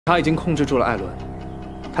他已经控制住了艾伦，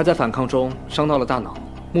他在反抗中伤到了大脑，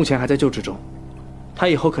目前还在救治中。他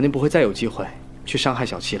以后肯定不会再有机会去伤害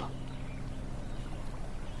小七了。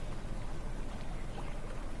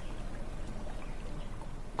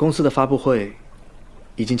公司的发布会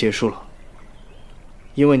已经结束了，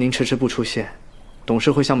因为您迟迟不出现，董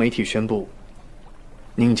事会向媒体宣布，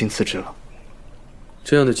您已经辞职了。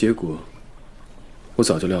这样的结果，我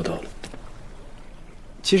早就料到了。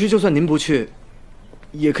其实就算您不去，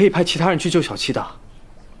也可以派其他人去救小七的。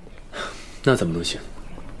那怎么能行？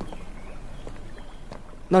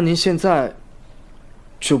那您现在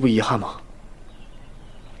就不遗憾吗？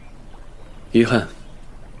遗憾。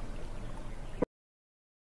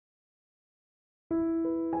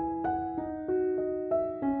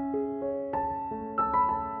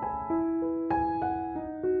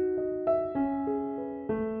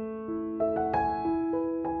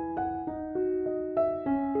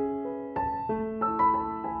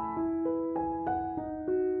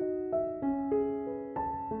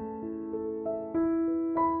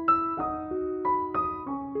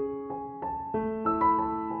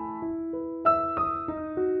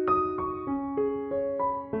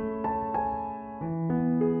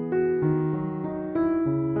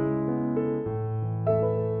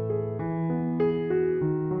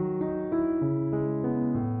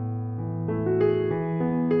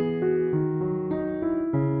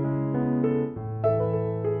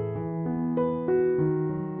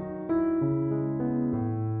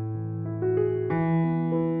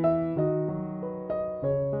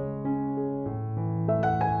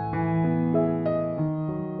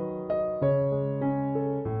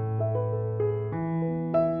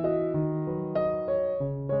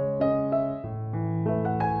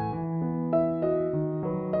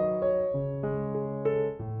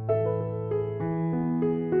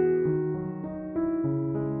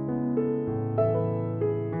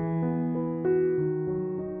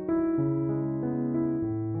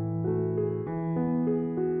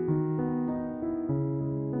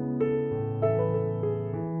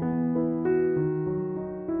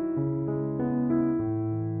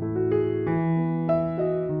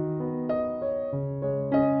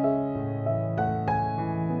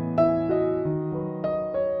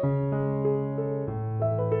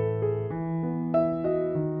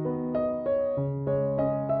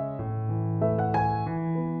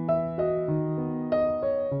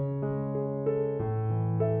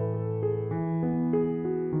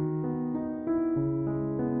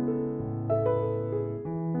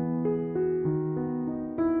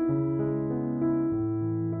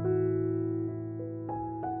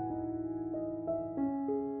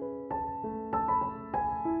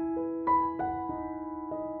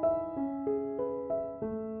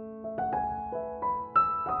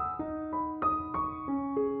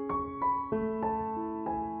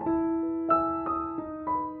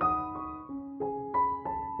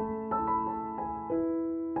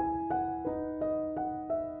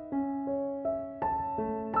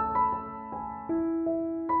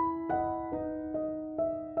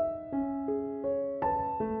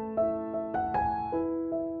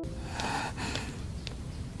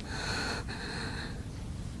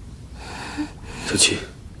小七，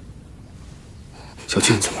小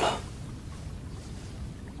七，你怎么了？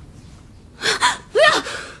不要！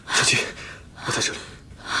小七，我在这里。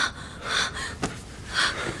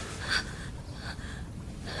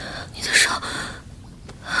你的手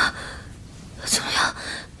怎么样？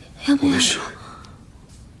要不要？我没事。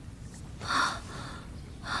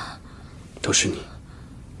都是你。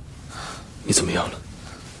你怎么样了？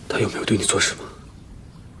他有没有对你做什么？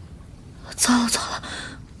糟了糟了，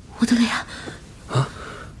我的脸！啊！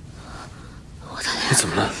我的脸！你怎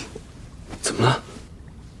么了？怎么了？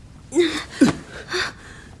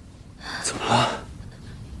怎么了？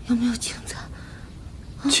有没有镜子？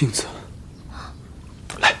镜子。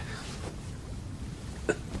来。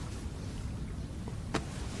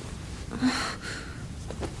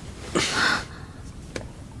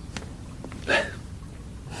来。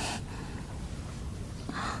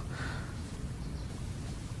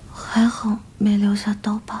还好没留下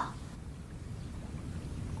刀疤。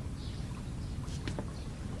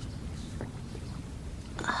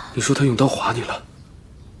你说他用刀划你了？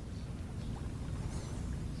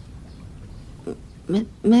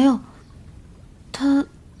没有，他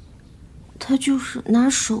就是拿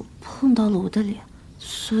手碰到了我的脸，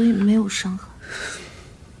所以没有伤痕。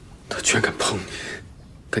他居然敢碰你，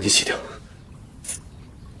赶紧洗掉。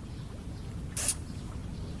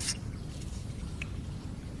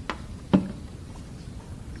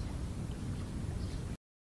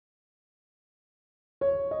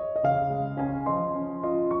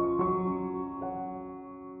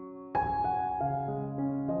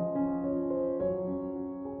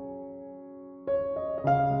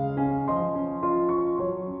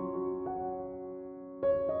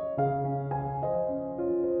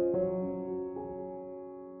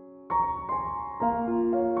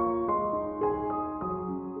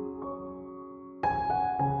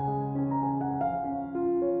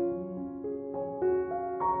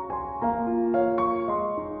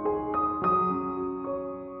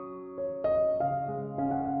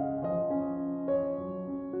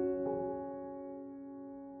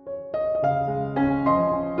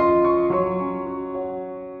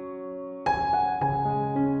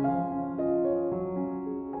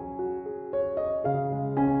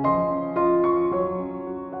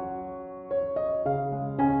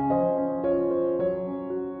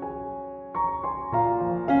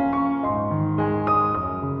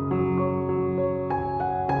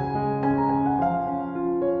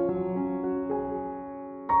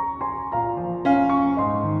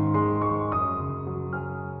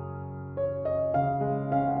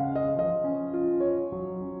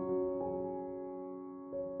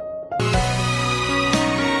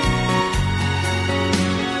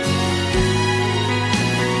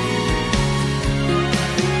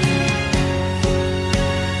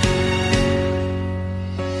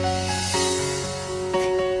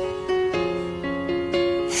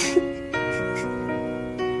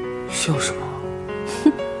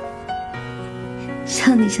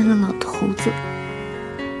让你像个老头子。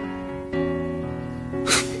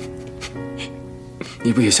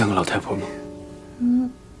你不也像个老太婆吗？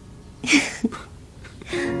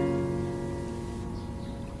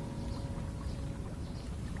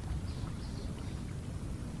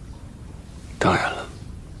当然了，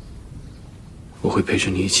我会陪着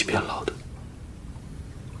你一起变老的。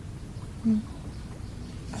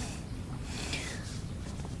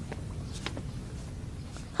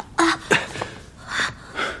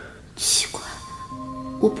奇怪，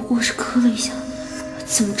我不过是磕了一下，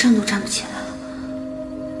怎么站都站不起来了？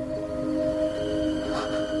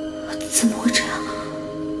怎么会这样？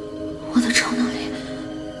我的超能力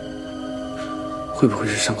会不会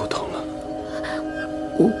是伤口疼了？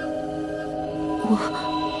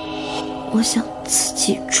我想自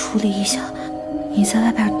己处理一下，你在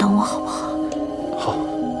外边等我好不好？好，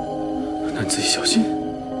那你自己小心。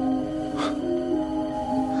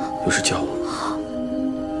有事叫我。好，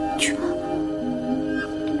去吧。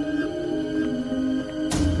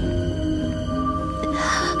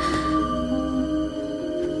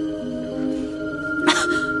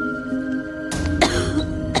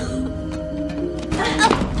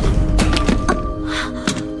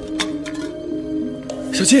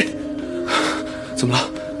小七，怎么了？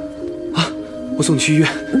啊，我送你去医院。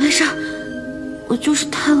没事，我就是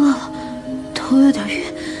太饿了，头有点晕。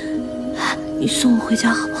你送我回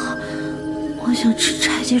家好不好？我想吃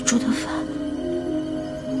柴姐煮的饭。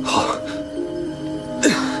好。